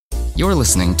You're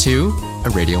listening to a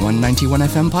Radio 191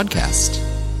 FM podcast.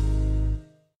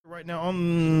 Right now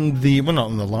on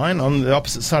the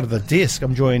opposite side of the desk,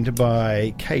 I'm joined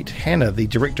by Kate Hanna, the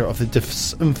director of the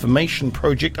Disinformation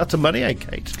Project. Ata maria,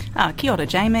 Kate. Kia ora,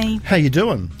 Jamie. How you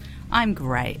doing? I'm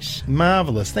great.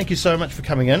 Marvellous. Thank you so much for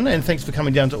coming in, and thanks for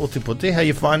coming down to Ōtepoti. How are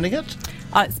you finding it?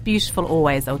 It's beautiful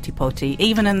always, Ōtepoti,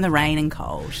 even in the rain and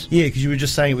cold. Yeah, because you were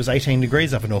just saying it was 18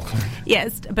 degrees up in Auckland. Yeah,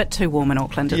 it's a bit too warm in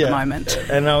Auckland at the moment.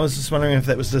 And I was just wondering if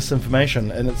that was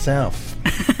disinformation in itself.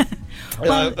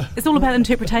 Well, it's all about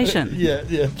interpretation.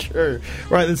 Yeah, true.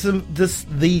 Right, the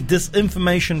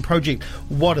Disinformation Project,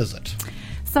 what is it?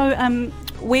 So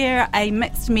we're a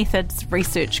mixed methods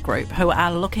research group who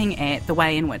are looking at the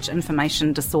way in which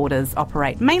information disorders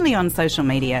operate, mainly on social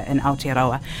media in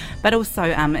Aotearoa, but also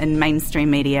in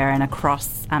mainstream media and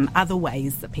across other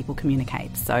ways that people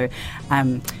communicate. So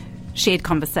shared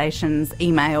conversations,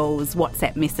 emails,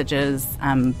 WhatsApp messages,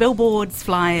 billboards,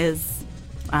 flyers,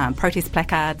 protest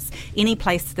placards, any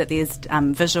place that there's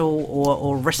visual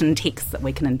or written text that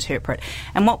we can interpret.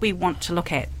 And what we want to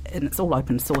look at, and it's all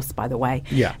open source, by the way,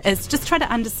 is just try to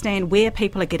understand where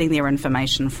people are getting their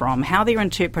information from, how they're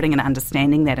interpreting and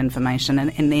understanding that information,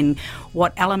 and then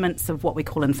what elements of what we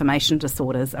call information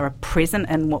disorders are present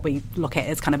in what we look at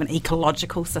as kind of an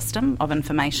ecological system of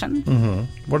information.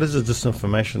 Mm-hmm. What is a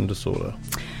disinformation disorder?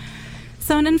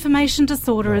 So an information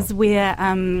disorder is where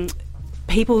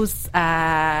people's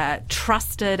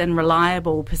trusted and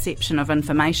reliable perception of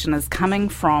information is coming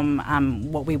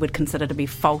from what we would consider to be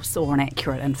false or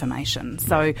inaccurate information.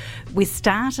 So we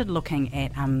started looking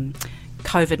at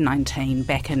COVID-19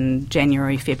 back in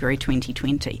January, February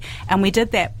 2020, and we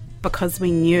did that because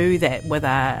we knew that with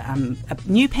a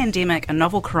new pandemic, a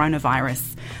novel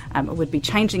coronavirus, it would be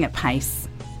changing at pace.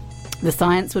 The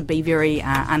science would be very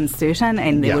uncertain,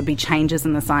 and there would be changes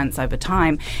in the science over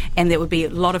time, and there would be a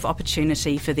lot of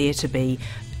opportunity for there to be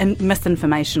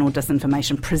misinformation or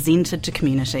disinformation presented to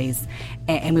communities,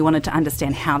 and we wanted to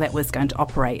understand how that was going to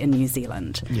operate in New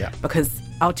Zealand. Yeah. Because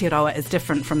Aotearoa is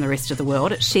different from the rest of the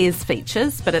world. It shares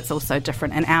features, but it's also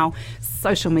different, and our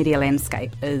social media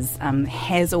landscape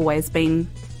has always been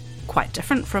quite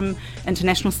different from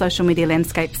international social media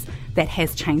landscapes. That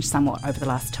has changed somewhat over the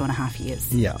last 2.5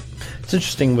 years. Yeah. It's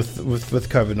interesting with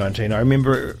COVID-19. I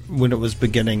remember when it was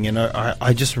beginning,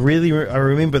 I just really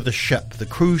remember the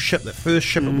cruise ship, the first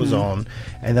ship it was on,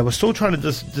 and they were still trying to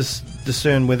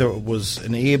discern whether it was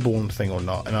an airborne thing or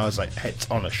not. And I was like, hey,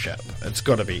 it's on a ship. It's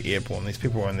got to be airborne. These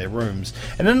people were in their rooms.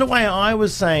 And in a way, I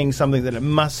was saying something that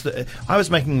I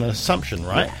was making an assumption,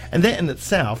 right? Yeah. And that in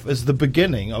itself is the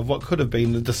beginning of what could have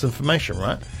been the disinformation,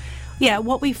 right? Yeah,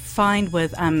 what we find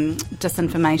with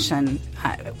disinformation,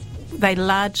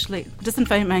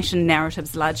 disinformation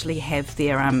narratives largely have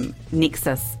their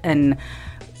nexus in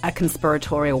a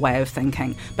conspiratorial way of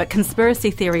thinking. But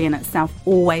conspiracy theory in itself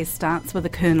always starts with a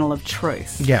kernel of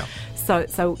truth. Yeah.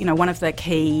 So one of the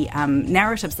key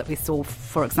narratives that we saw,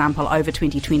 for example, over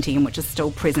 2020, and which is still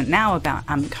present now about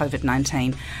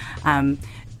COVID-19,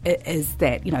 is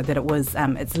that that it was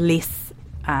it's less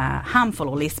harmful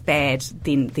or less bad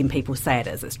than people say it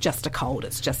is. It's just a cold,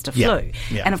 it's just a flu.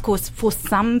 Yeah. And of course, for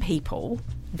some people,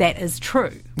 that is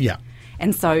true. Yeah.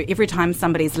 And so every time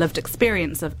somebody's lived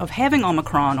experience of having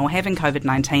Omicron or having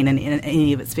COVID-19 in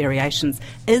any of its variations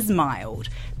is mild,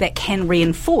 that can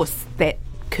reinforce that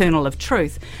kernel of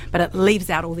truth, but it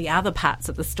leaves out all the other parts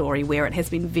of the story where it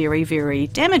has been very, very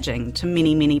damaging to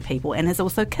many, many people and has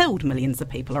also killed millions of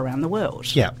people around the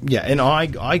world. Yeah, and I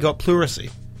got pleurisy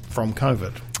from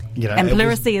COVID. And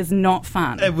pleurisy is not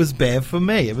fun. It was bad for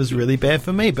me. It was really bad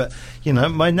for me. But,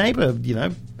 my neighbour,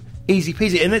 easy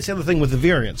peasy. And that's the other thing with the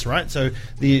variants, right? So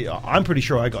I'm pretty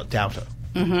sure I got Delta.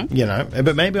 Mm-hmm.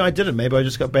 But maybe I didn't. Maybe I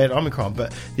just got bad Omicron.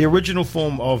 But the original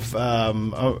form of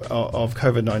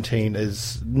COVID-19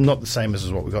 is not the same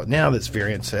as what we got now. That's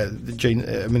variants. The gene,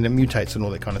 it mutates and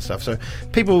all that kind of stuff. So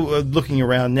people are looking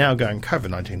around now, going,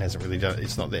 COVID-19 hasn't really done it.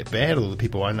 It's not that bad. All the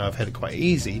people I know have had it quite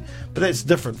easy. But that's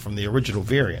different from the original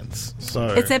variants. So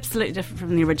it's absolutely different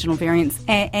from the original variants,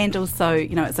 and also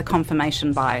it's a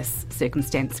confirmation bias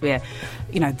circumstance where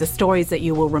the stories that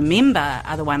you will remember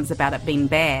are the ones about it being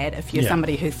bad. If you're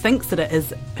somebody who thinks that it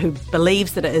is, who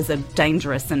believes that it is a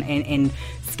dangerous and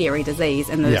scary disease,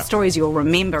 and the stories you'll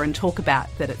remember and talk about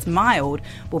that it's mild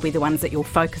will be the ones that you'll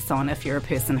focus on if you're a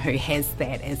person who has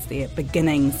that as their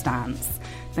beginning stance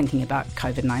thinking about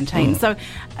COVID-19. So,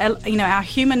 our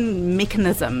human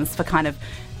mechanisms for kind of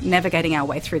navigating our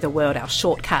way through the world, our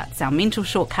shortcuts, our mental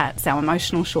shortcuts, our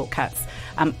emotional shortcuts,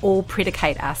 all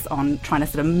predicate us on trying to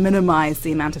sort of minimise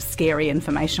the amount of scary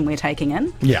information we're taking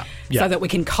in, so that we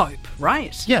can cope,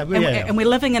 right? And we're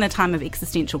living in a time of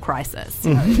existential crisis.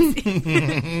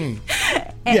 And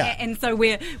so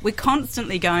we're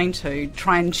constantly going to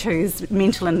try and choose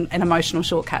mental and emotional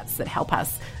shortcuts that help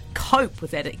us cope with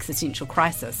that existential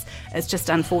crisis. It's just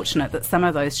unfortunate that some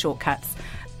of those shortcuts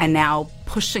are now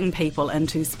pushing people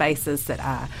into spaces that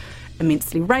are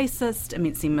immensely racist,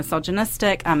 immensely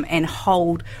misogynistic, and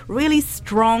hold really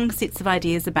strong sets of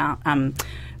ideas about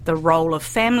the role of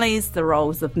families, the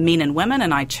roles of men and women,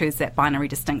 and I choose that binary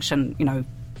distinction,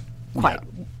 quite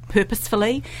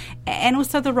purposefully, and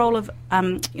also the role of,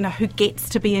 who gets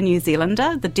to be a New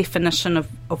Zealander, the definition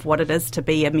of what it is to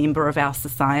be a member of our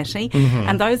society.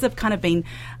 And those have kind of been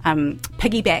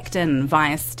piggybacked in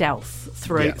via stealth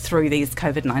through these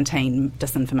COVID-19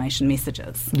 disinformation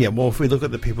messages. Yeah, well, if we look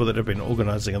at the people that have been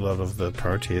organising a lot of the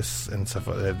protests and stuff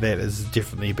like that, that has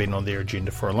definitely been on their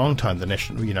agenda for a long time. The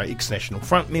national, ex-National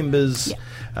Front members,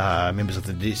 members of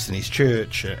the Destiny's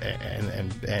Church,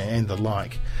 and the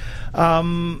like.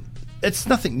 It's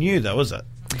nothing new, though, is it?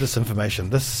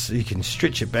 Disinformation. This, you can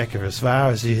stretch it back as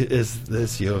far as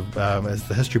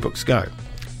the history books go.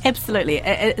 Absolutely.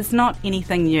 It's not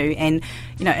anything new, and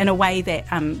in a way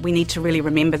that we need to really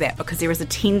remember that, because there is a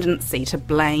tendency to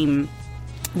blame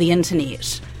the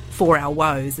internet for our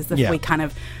woes, as if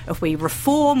if we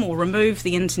reform or remove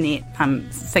the internet,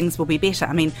 things will be better.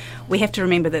 I mean, we have to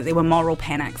remember that there were moral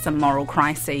panics and moral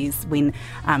crises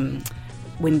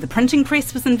when the printing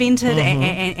press was invented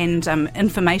and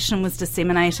information was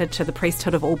disseminated to the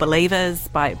priesthood of all believers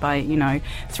by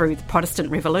through the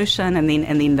Protestant Revolution and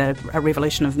then the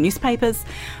revolution of newspapers.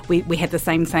 We had the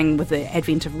same thing with the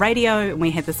advent of radio, and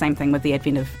we had the same thing with the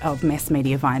advent of mass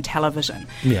media via television.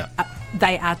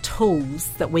 They are tools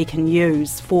that we can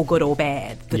use for good or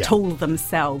bad. The tool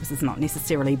themselves is not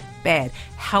necessarily bad.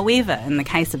 However, in the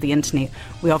case of the internet,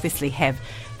 we obviously have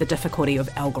the difficulty of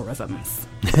algorithms,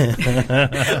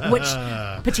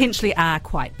 which potentially are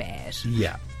quite bad.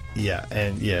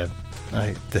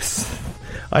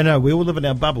 I know, we all live in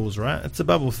our bubbles, right? It's a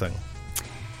bubble thing.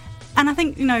 And I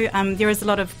think, there is a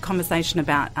lot of conversation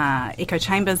about echo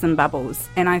chambers and bubbles,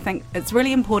 and I think it's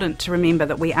really important to remember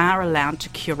that we are allowed to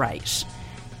curate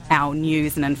our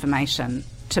news and information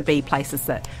to be places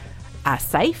that are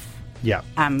safe,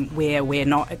 where we're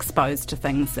not exposed to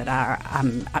things that are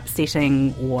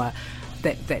upsetting or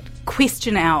that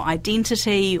question our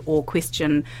identity or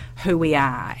question who we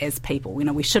are as people.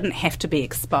 We shouldn't have to be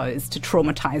exposed to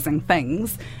traumatising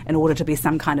things in order to be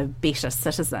some kind of better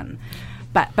citizen.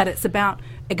 But it's about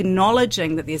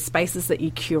acknowledging that there's spaces that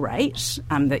you curate,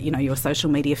 that your social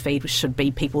media feed should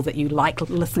be people that you like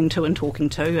listening to and talking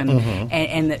to,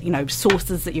 and that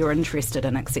sources that you're interested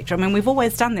in, etc. I mean, we've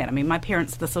always done that. I mean, my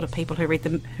parents are the sort of people who read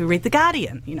the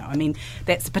Guardian. I mean,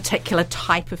 that's a particular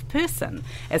type of person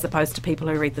as opposed to people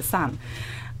who read the Sun.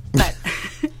 But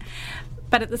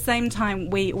but at the same time,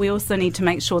 we also need to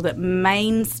make sure that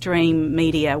mainstream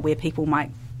media, where people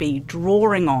might be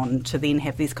drawing on to then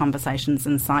have these conversations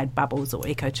inside bubbles or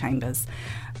echo chambers,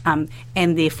 and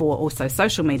therefore also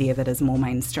social media that is more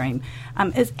mainstream,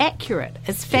 is accurate,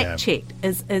 is fact-checked,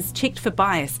 is checked for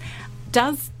bias,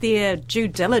 does their due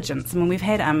diligence. I mean, we've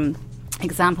had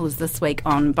examples this week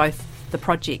on both the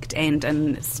project and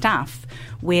in Stuff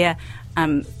where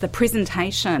the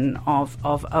presentation of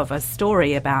a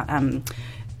story about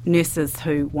nurses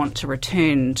who want to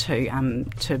return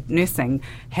to nursing,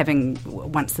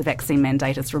 once the vaccine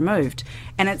mandate is removed,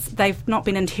 and they've not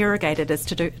been interrogated as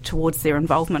towards their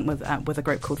involvement with a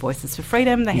group called Voices for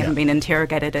Freedom. They haven't been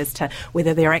interrogated as to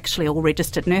whether they're actually all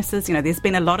registered nurses. There's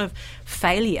been a lot of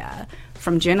failure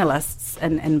from journalists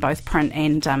in both print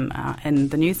and in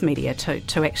the news media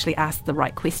to actually ask the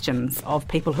right questions of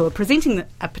people who are presenting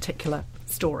a particular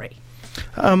story.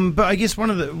 But I guess one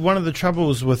of the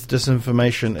troubles with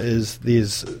disinformation is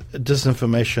there's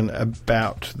disinformation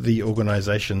about the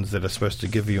organisations that are supposed to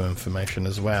give you information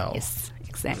as well. Yes,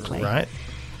 exactly. Right?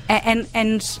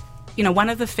 And one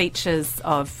of the features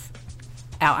of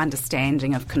our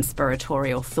understanding of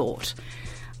conspiratorial thought,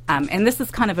 and this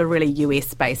is kind of a really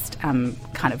US-based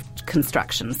kind of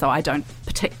construction, so I don't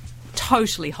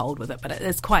totally hold with it, but it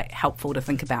is quite helpful to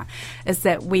think about, is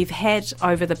that we've had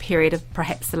over the period of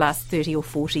perhaps the last 30 or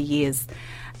 40 years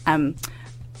a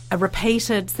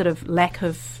repeated sort of lack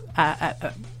of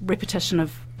repetition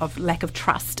of of lack of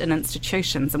trust in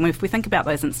institutions. And if we think about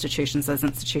those institutions are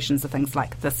things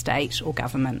like the state or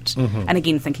government. And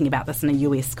again, thinking about this in a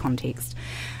US context.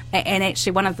 And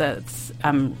actually, one of the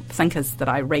thinkers that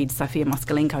I read, Sofia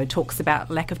Moskalenko, talks about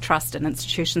lack of trust in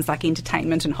institutions like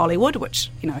entertainment and Hollywood,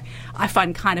 which, I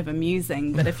find kind of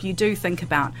amusing. But if you do think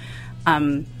about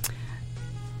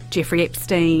Jeffrey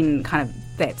Epstein, kind of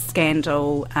that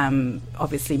scandal,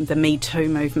 obviously the Me Too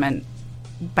movement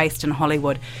based in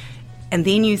Hollywood, and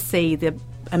then you see the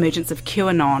emergence of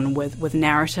QAnon with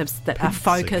narratives that are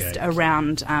focused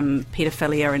around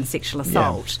paedophilia and sexual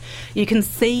assault. You can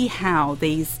see how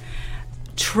these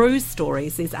true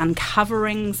stories, these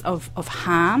uncoverings of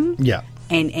harm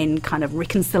and kind of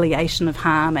reconciliation of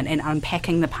harm and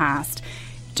unpacking the past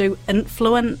do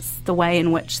influence the way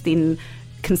in which then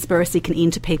conspiracy can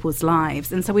enter people's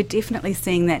lives. And so we're definitely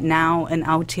seeing that now in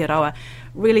Aotearoa,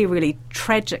 really, really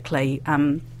tragically,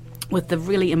 with the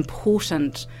really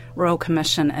important Royal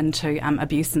Commission into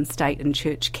abuse in state and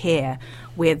church care,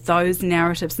 where those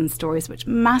narratives and stories which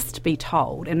must be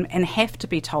told and have to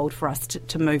be told for us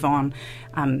to move on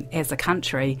as a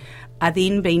country are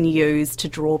then being used to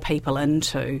draw people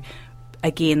into,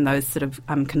 again, those sort of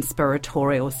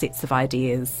conspiratorial sets of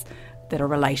ideas that are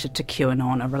related to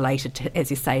QAnon, are related to, as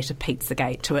you say, to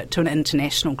Pizzagate, to an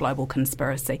international global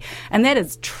conspiracy. And that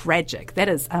is tragic. That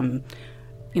is,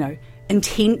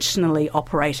 intentionally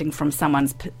operating from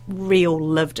someone's real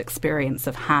lived experience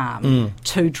of harm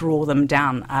to draw them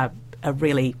down a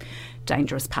really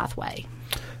dangerous pathway.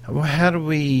 Well, how do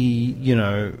we,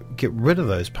 get rid of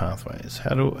those pathways?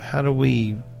 How do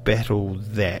we battle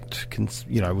that,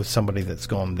 with somebody that's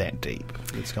gone that deep,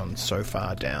 that's gone so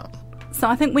far down? So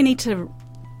I think we need to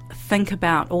think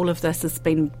about all of this as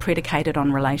being predicated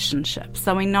on relationships.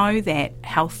 So we know that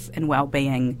health and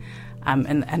well-being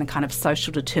and a kind of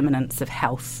social determinants of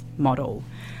health model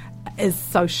is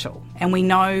social. And we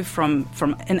know from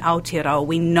in Aotearoa,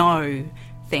 we know,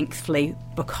 thankfully,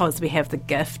 because we have the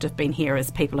gift of being here as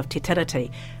people of Te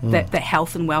Tiriti, that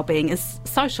health and well-being is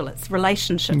social, it's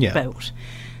relationship built.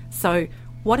 So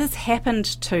what has happened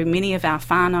to many of our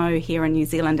whānau here in New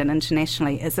Zealand and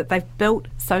internationally is that they've built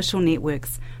social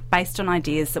networks based on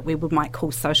ideas that we might call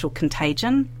social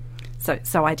contagion,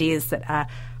 so ideas that are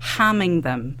harming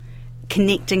them,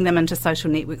 connecting them into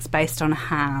social networks based on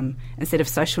harm instead of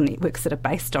social networks that are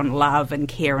based on love and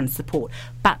care and support.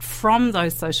 But from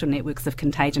those social networks of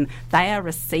contagion, they are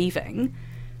receiving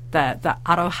the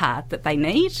aroha that they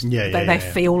need. They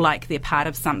feel like they're part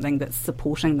of something that's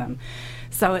supporting them.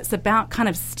 So it's about kind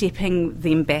of stepping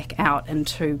them back out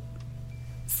into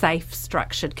safe,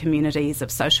 structured communities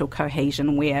of social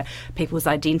cohesion where people's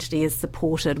identity is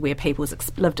supported, where people's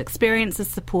lived experience is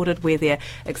supported, where their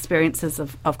experiences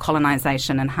of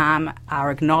colonisation and harm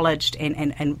are acknowledged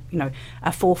and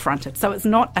are forefronted. So it's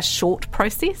not a short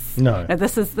process. No.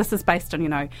 This is based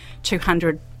on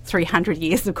 200, 300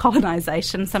 years of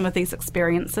colonisation, some of these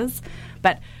experiences.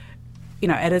 But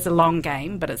it is a long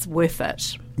game, but it's worth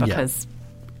it because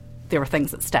there are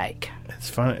things at stake. It's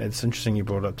fun. It's interesting you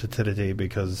brought up Te Tiriti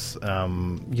because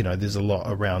there's a lot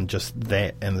around just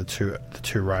that and the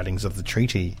two writings of the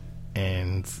treaty,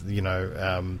 and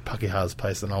Pakeha's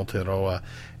place in Aotearoa,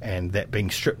 and that being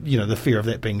stripped. The fear of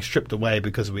that being stripped away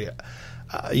because we.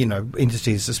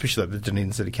 Entities, especially like the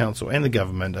Dunedin City Council and the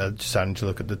government, are starting to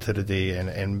look at the Tiriti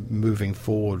and moving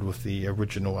forward with the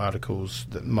original articles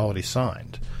that Māori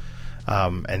signed.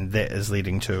 And that is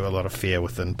leading to a lot of fear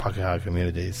within Pakeha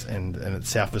communities, and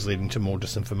itself is leading to more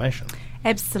disinformation.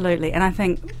 Absolutely, and I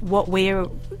think what we're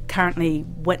currently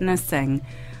witnessing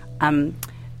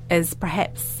is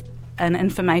perhaps an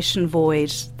information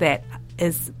void that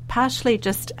is partially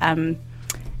just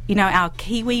our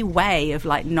Kiwi way of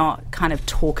not kind of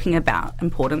talking about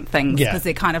important things because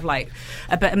they're kind of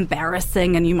a bit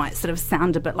embarrassing, and you might sort of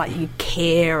sound a bit like you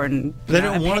care, and they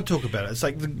don't want to talk about it. It's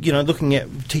like looking at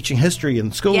teaching history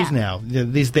in schools now.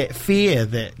 There's that fear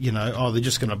that they're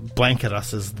just going to blanket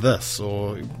us as this,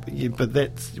 but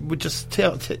we're just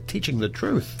teaching the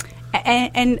truth.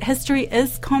 And history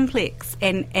is complex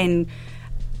and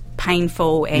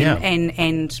painful,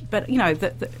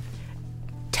 but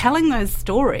telling those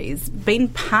stories, being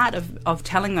part of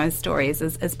telling those stories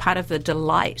is part of the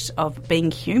delight of being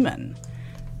human.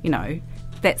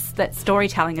 That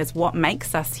storytelling is what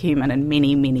makes us human in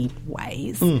many, many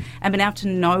ways. And being able to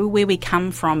know where we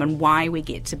come from and why we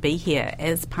get to be here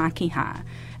as Pākehā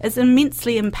is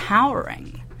immensely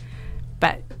empowering.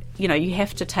 But, you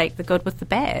have to take the good with the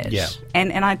bad. Yeah.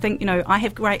 And I think, I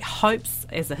have great hopes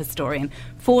as a historian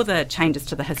for the changes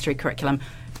to the history curriculum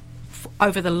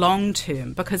over the long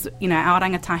term, because, our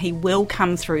rangatahi will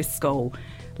come through school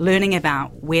learning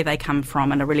about where they come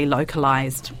from in a really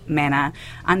localised manner,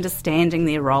 understanding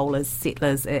their role as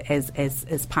settlers, as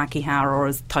Pākehā or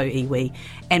as tau iwi,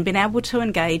 and being able to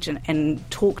engage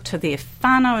and talk to their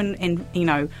whānau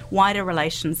and wider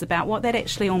relations about what that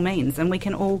actually all means. And we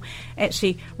can all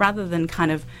actually, rather than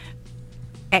kind of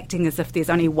acting as if there's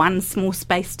only one small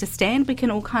space to stand, we can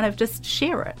all kind of just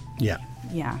share it. Yeah.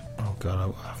 Yeah. Oh,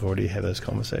 God, I've already had those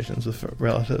conversations with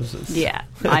relatives. As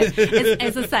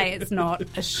I say, it's not.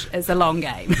 It's a long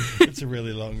game. It's a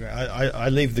really long game. I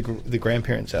leave the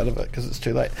grandparents out of it because it's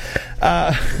too late.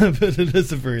 But it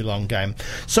is a very long game.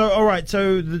 So, all right,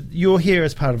 so you're here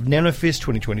as part of NanoFest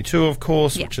 2022, of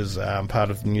course, which is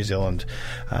part of the New Zealand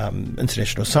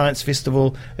International Science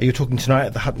Festival. You're talking tonight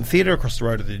at the Hutton Theatre across the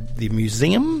road of the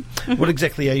museum. Mm-hmm. What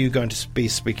exactly are you going to be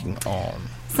speaking on?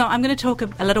 So I'm going to talk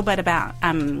a little bit about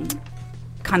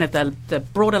kind of the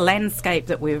broader landscape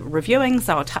that we're reviewing.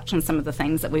 So I'll touch on some of the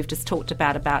things that we've just talked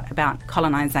about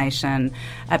colonisation,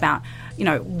 about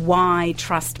why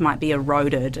trust might be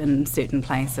eroded in certain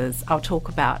places. I'll talk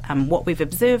about what we've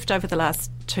observed over the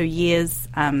last 2 years,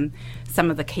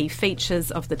 some of the key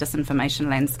features of the disinformation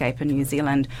landscape in New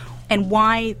Zealand, and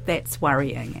why that's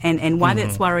worrying, and why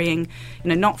that's worrying,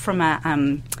 not from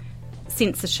a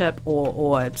censorship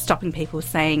or stopping people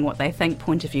saying what they think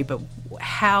point of view, but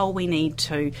how we need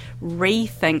to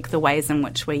rethink the ways in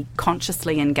which we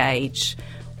consciously engage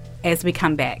as we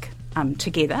come back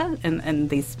together in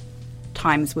these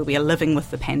times where we are living with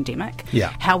the pandemic.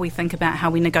 Yeah. How we think about how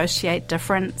we negotiate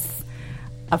difference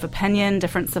of opinion,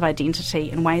 difference of identity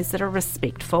in ways that are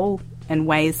respectful, in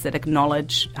ways that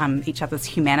acknowledge each other's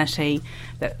humanity,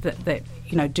 that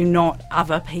do not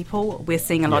other people. We're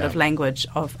seeing a lot of language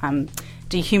of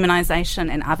dehumanisation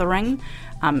and othering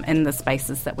in the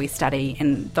spaces that we study,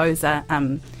 and those are,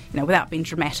 without being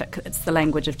dramatic, it's the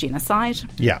language of genocide.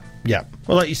 Yeah.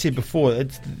 Well, like you said before,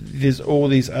 there's all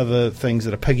these other things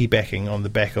that are piggybacking on the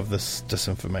back of this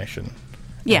disinformation.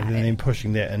 Yeah. And then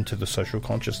pushing that into the social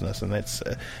consciousness, and that's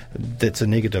a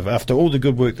negative. After all the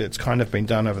good work that's kind of been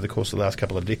done over the course of the last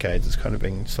couple of decades, it's kind of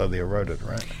being slowly eroded,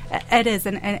 right? It is,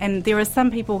 and there are some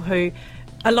people who,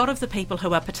 a lot of the people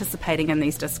who are participating in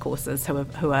these discourses,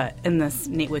 who are in this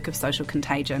network of social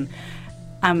contagion,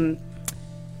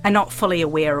 are not fully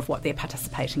aware of what they're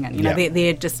participating in.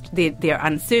 They're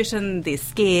uncertain, they're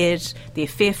scared, they're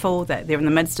fearful, that they're in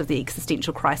the midst of the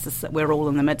existential crisis that we're all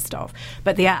in the midst of.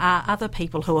 But there are other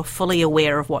people who are fully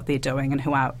aware of what they're doing and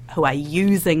who are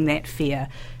using that fear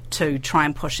to try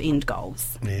and push end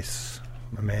goals. Yes,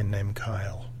 a man named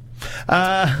Kyle.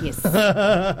 Yes.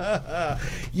 And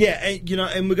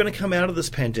we're going to come out of this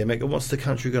pandemic, and what's the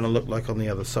country going to look like on the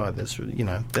other side? That's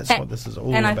what this is all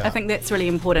about. And I think that's really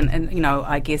important. And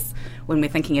I guess when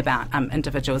we're thinking about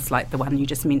individuals like the one you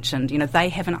just mentioned, they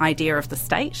have an idea of the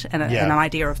state and an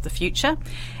idea of the future,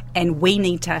 and we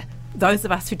need to. Those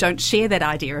of us who don't share that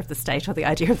idea of the state or the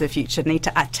idea of the future need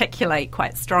to articulate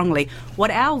quite strongly what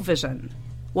our vision.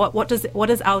 What is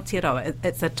Aotearoa?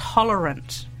 It's a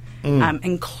tolerant,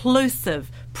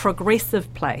 inclusive,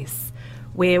 progressive place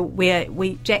where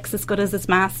Jack's as good as his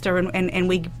master, and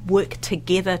we work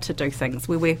together to do things.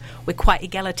 We're quite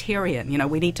egalitarian.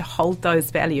 We need to hold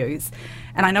those values.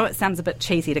 And I know it sounds a bit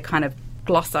cheesy to kind of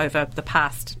gloss over the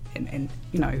past, and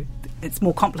it's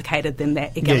more complicated than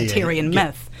that egalitarian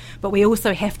myth. But we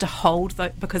also have to hold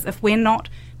because if we're not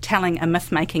telling a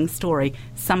myth-making story,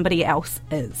 somebody else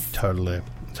is. Totally.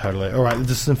 All right, the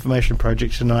Disinformation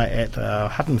Project tonight at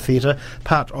Hutton Theatre,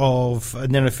 part of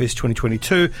NanoFest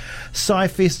 2022.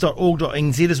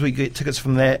 scifest.org.nz as we get tickets for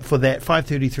that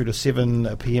 5:30 through to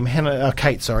 7 p.m.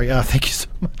 Kate, thank you so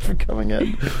much for coming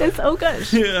in. That's all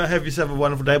good. Yeah, have yourself a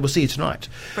wonderful day. We'll see you tonight.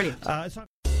 Brilliant.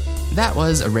 That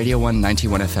was a Radio 1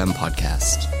 91 FM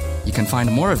podcast. You can find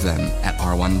more of them at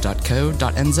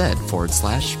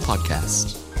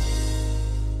r1.co.nz/podcast.